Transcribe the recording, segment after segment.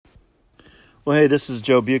Well, hey, this is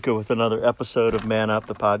Joe Buca with another episode of Man Up,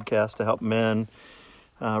 the podcast to help men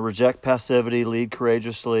reject passivity, lead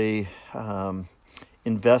courageously,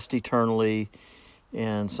 invest eternally,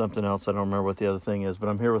 and something else. I don't remember what the other thing is, but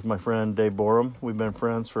I'm here with my friend Dave Borum. We've been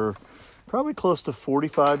friends for probably close to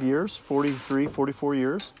 45 years, 43, 44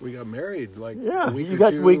 years. We got married a week you or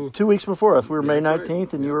got two. 2 weeks before us. We were Yeah, May that's 19th,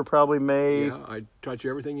 right. and Yeah. you were probably May... Yeah, I taught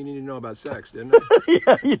you everything you need to know about sex, didn't I?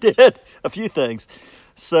 Yeah, you did. A few things.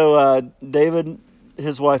 So David,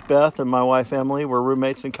 his wife Beth, and my wife Emily were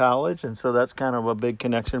roommates in college, and so that's kind of a big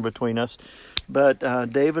connection between us. But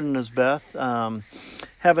David and his Beth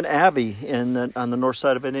have an abbey on the north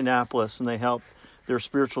side of Indianapolis, and they help. They're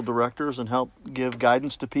spiritual directors and help give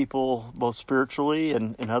guidance to people both spiritually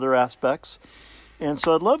and in other aspects. And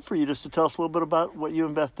so I'd love for you just to tell us a little bit about what you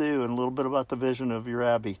and Beth do and a little bit about the vision of your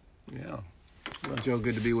abbey. Yeah. Well, Joe,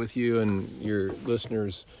 good to be with you and your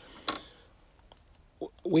listeners.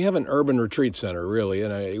 We have an urban retreat center, really,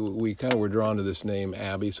 and we kind of were drawn to this name,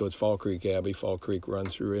 Abbey, so it's Fall Creek Abbey. Fall Creek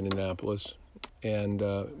runs through Indianapolis. And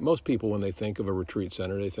most people, when they think of a retreat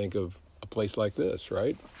center, they think of a place like this,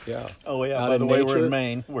 right? Yeah. Oh, yeah. Out By in the way, nature. we're in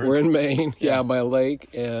Maine. We're in Maine, Yeah. by a lake,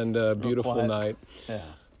 and a beautiful quiet. night.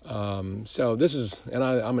 Yeah. So this is, and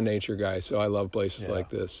I'm a nature guy, so I love places Yeah. like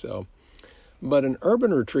this. So, but an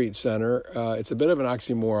urban retreat center, it's a bit of an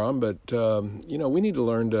oxymoron, but we need to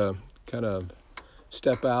learn to kind of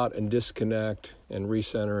step out and disconnect and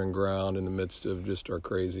recenter and ground in the midst of just our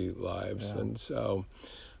crazy lives. Yeah. And so,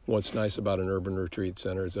 what's nice about an urban retreat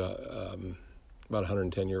center is about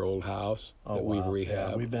 110-year-old house that we've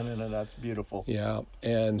rehabbed. Yeah, we've been in it. That's beautiful. Yeah,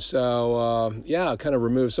 and so, kind of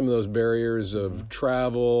remove some of those barriers of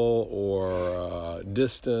travel or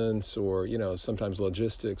distance or, sometimes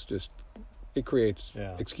logistics. Just, it creates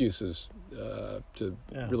excuses to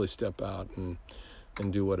really step out and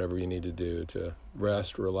do whatever you need to do to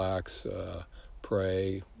rest, relax,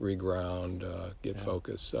 pray, reground, get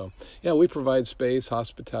focused. So, we provide space,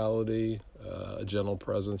 hospitality, a gentle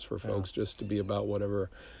presence for folks just to be about whatever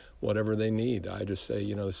they need. I just say,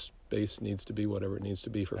 the space needs to be whatever it needs to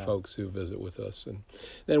be for folks who visit with us. And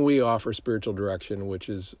then we offer spiritual direction, which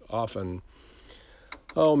is often,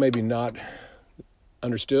 maybe not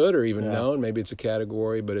understood or even known. Maybe it's a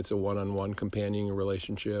category, but it's a one-on-one companioning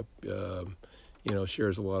relationship.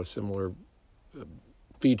 Shares a lot of similar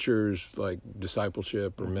features like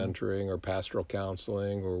discipleship or mentoring or pastoral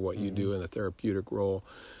counseling or what you do in a therapeutic role.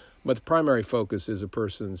 But the primary focus is a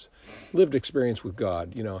person's lived experience with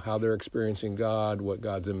God, how they're experiencing God, what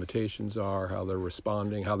God's invitations are, how they're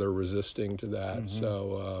responding, how they're resisting to that. Mm-hmm.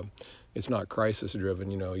 So it's not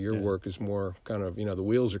crisis-driven. Your work is more kind of, the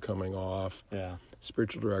wheels are coming off. Yeah.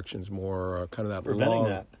 Spiritual direction's more kind of that preventing long.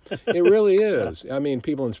 That. It really is. I mean,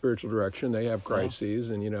 people in spiritual direction, they have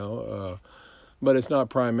crises, and but it's not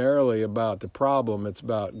primarily about the problem. It's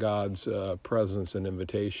about God's presence and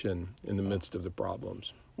invitation in the midst of the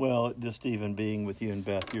problems. Well, just even being with you and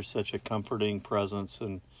Beth, you're such a comforting presence,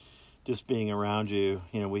 and just being around you.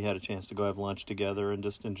 We had a chance to go have lunch together and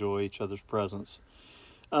just enjoy each other's presence.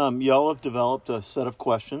 Y'all have developed a set of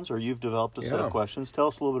questions, or you've developed a set of questions. Tell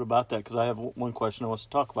us a little bit about that, because I have one question I want to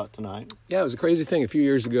talk about tonight. Yeah, it was a crazy thing. A few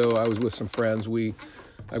years ago, I was with some friends.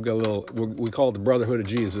 I've got we call it the Brotherhood of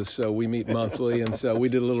Jesus, so we meet monthly, and so we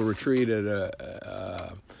did a little retreat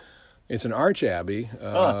at it's an arch abbey,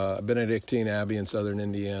 Benedictine Abbey in southern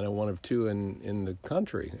Indiana, one of two in the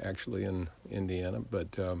country, actually, in Indiana,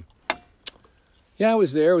 but... I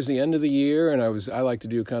was there. It was the end of the year, and I like to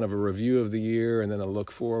do kind of a review of the year and then a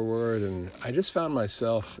look forward. And I just found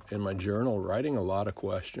myself in my journal writing a lot of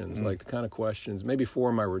questions, like the kind of questions, maybe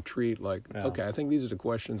for my retreat, okay, I think these are the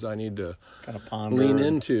questions I need to kind of ponder, lean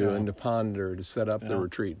into and to ponder to set up the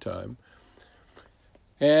retreat time.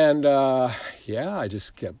 And, I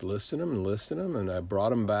just kept listing them, and I brought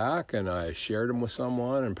them back, and I shared them with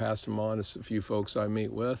someone and passed them on to a few folks I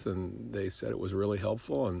meet with, and they said it was really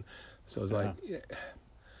helpful. And so I was like,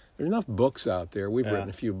 there's enough books out there. We've written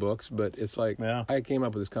a few books, but it's like I came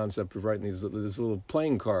up with this concept of writing this little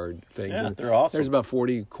playing card thing. Yeah, they're awesome. There's about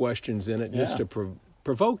 40 questions in it just to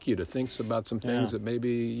provoke you to think about some things that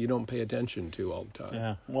maybe you don't pay attention to all the time.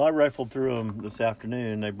 Yeah. Well, I rifled through them this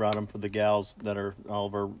afternoon. They brought them for the gals that are all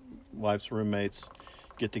of our wives' roommates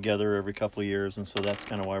get together every couple of years, and so that's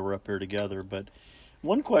kind of why we're up here together. But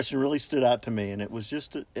one question really stood out to me, and it was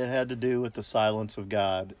just, it had to do with the silence of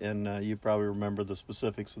God. And you probably remember the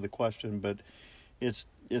specifics of the question, but it's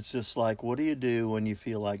just like, what do you do when you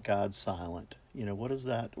feel like God's silent? What is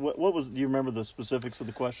that? What was, do you remember the specifics of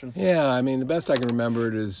the question? Yeah, I mean, the best I can remember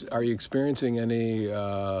it is, are you experiencing any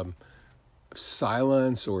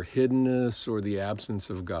silence or hiddenness or the absence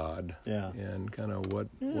of God. Yeah. And kind of what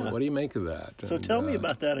do you make of that? So and, tell me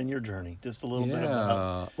about that in your journey, just a little bit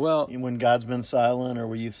about well, when God's been silent, or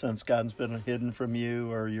where you've sensed God's been hidden from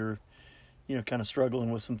you, or you're, kind of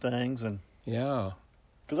struggling with some things. And yeah.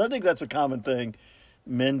 Because I think that's a common thing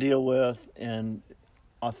men deal with, and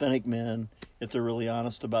authentic men, if they're really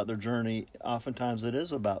honest about their journey, oftentimes it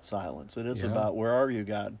is about silence. It is about, where are you,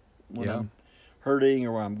 God? When I'm hurting,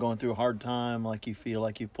 or when I'm going through a hard time, like you feel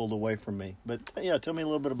like you've pulled away from me. But tell me a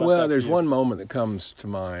little bit about that. Well, there's one moment that comes to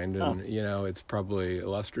mind, and it's probably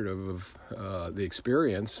illustrative of the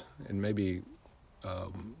experience, and maybe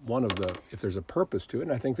one of the, if there's a purpose to it,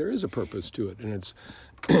 and I think there is a purpose to it, and it's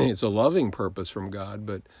it's a loving purpose from God.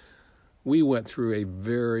 But we went through a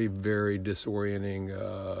very, very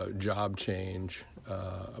disorienting job change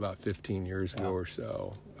about 15 years ago or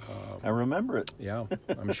so. I remember it. Yeah,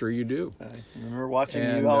 I'm sure you do. I remember watching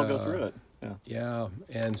you all go through it. Yeah,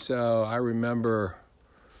 and so I remember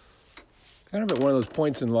kind of at one of those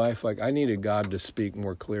points in life, like I needed God to speak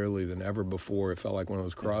more clearly than ever before. It felt like one of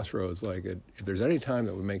those crossroads. Like if there's any time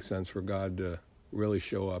that would make sense for God to really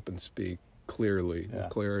show up and speak clearly, with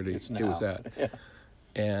clarity, it was that. Yeah.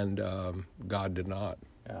 And God did not.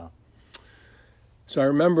 Yeah. So I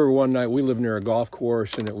remember one night we lived near a golf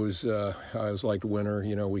course, and it was like winter.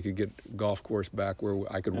 We could get golf course back where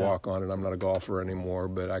I could walk on it. I'm not a golfer anymore,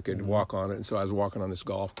 but I could walk on it. And so I was walking on this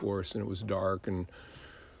golf course, and it was dark, and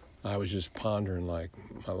I was just pondering like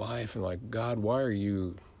my life and like, God, why are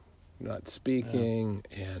you not speaking?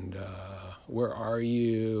 And where are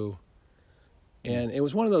you? And it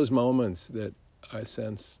was one of those moments that I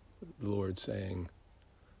sensed the Lord saying,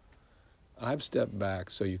 I've stepped back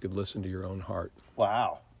so you could listen to your own heart.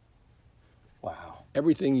 Wow.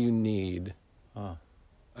 Everything you need,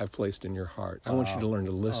 I've placed in your heart. I want you to learn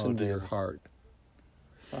to listen to your heart.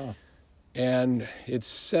 And it's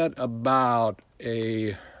set about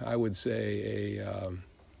a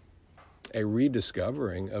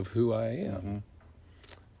rediscovering of who I am.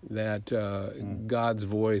 That God's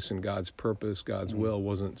voice and God's purpose, God's will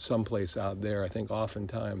wasn't someplace out there. I think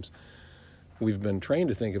oftentimes we've been trained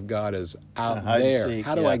to think of God as out there.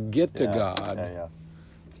 How do I get to God?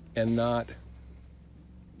 And not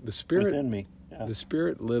the Spirit. Within me. The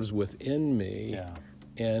Spirit lives within me.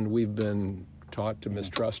 And we've been taught to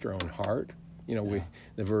mistrust our own heart. The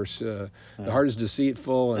verse, the heart is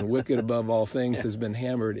deceitful and wicked above all things has been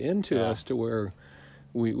hammered into us to where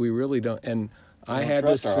we really don't. And I had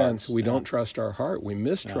this sense we don't trust our heart. We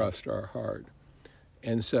mistrust our heart.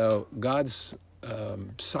 And so God's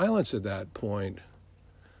silence at that point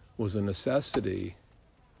was a necessity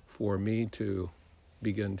for me to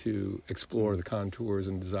begin to explore the contours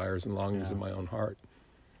and desires and longings of my own heart.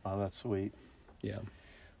 Oh, that's sweet. Yeah.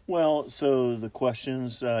 Well, so the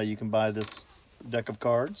questions, you can buy this deck of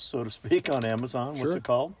cards, so to speak, on Amazon. Sure. What's it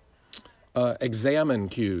called? Examen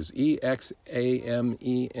cues, EXAMEN.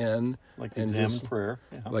 Like the examen prayer.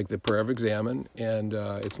 Yeah. Like the prayer of examen, and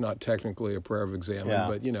it's not technically a prayer of examen,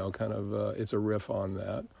 but kind of it's a riff on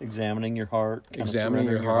that. Examining your heart. Examining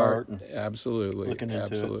your heart. And absolutely. Looking into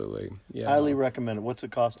absolutely. It. Yeah. Highly recommend it. What's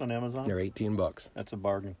it cost on Amazon? They're $18. That's a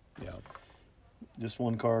bargain. Yeah. Just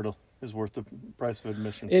one card is worth the price of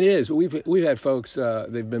admission. It is. We've had folks,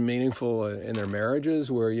 they've been meaningful in their marriages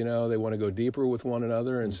where, they want to go deeper with one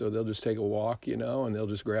another, and so they'll just take a walk, and they'll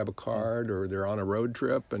just grab a card, or they're on a road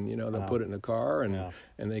trip, and, they'll put it in the car, and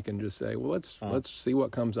they can just say, well, let's see what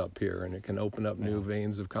comes up here, and it can open up new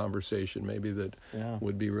veins of conversation maybe that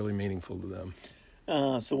would be really meaningful to them.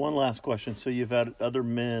 So one last question. So you've had other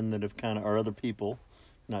men that have or other people,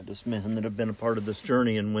 not just men, that have been a part of this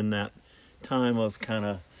journey, and when that time of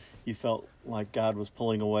you felt like God was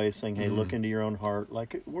pulling away, saying, hey, look into your own heart.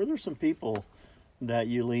 Like, were there some people that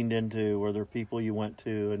you leaned into? Were there people you went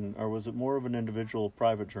to? Or was it more of an individual,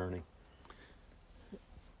 private journey?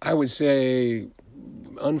 I would say,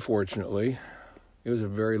 unfortunately, it was a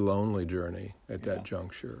very lonely journey at that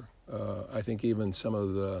juncture. I think even some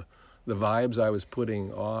of the vibes I was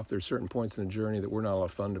putting off, there's certain points in the journey that were not a lot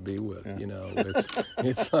of fun to be with.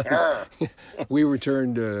 It's like we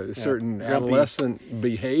returned to certain adolescent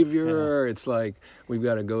behavior. It's like we've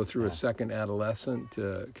got to go through a second adolescent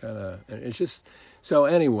to it's just, so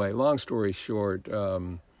anyway, long story short,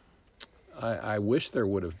 I wish there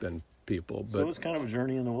would have been people. But so it was kind of a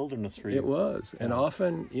journey in the wilderness for you. It was. And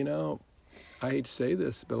often, I hate to say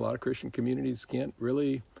this, but a lot of Christian communities can't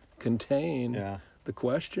really contain the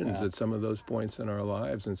questions at some of those points in our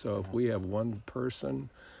lives. And so if we have one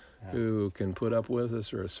person who can put up with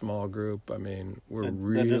us, or a small group. I mean, we're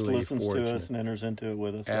really that just listens fortunate. to us and enters into it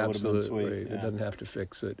with us. Absolutely. That would have been sweet. It doesn't have to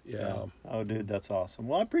fix it. Yeah. Oh, dude, that's awesome.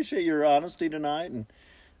 Well, I appreciate your honesty tonight, and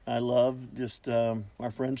I love just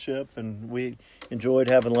our friendship, and we enjoyed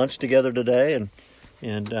having lunch together today,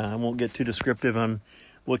 and I won't get too descriptive on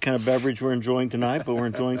what kind of beverage we're enjoying tonight, but we're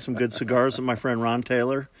enjoying some good cigars that my friend Ron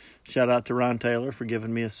Taylor. Shout out to Ron Taylor for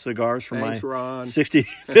giving me cigars for Thanks, my Ron.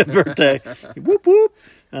 65th birthday. Whoop, whoop.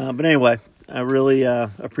 But anyway, I really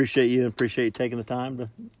appreciate you and appreciate you taking the time to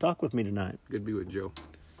talk with me tonight. Good to be with Joe.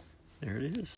 There it is.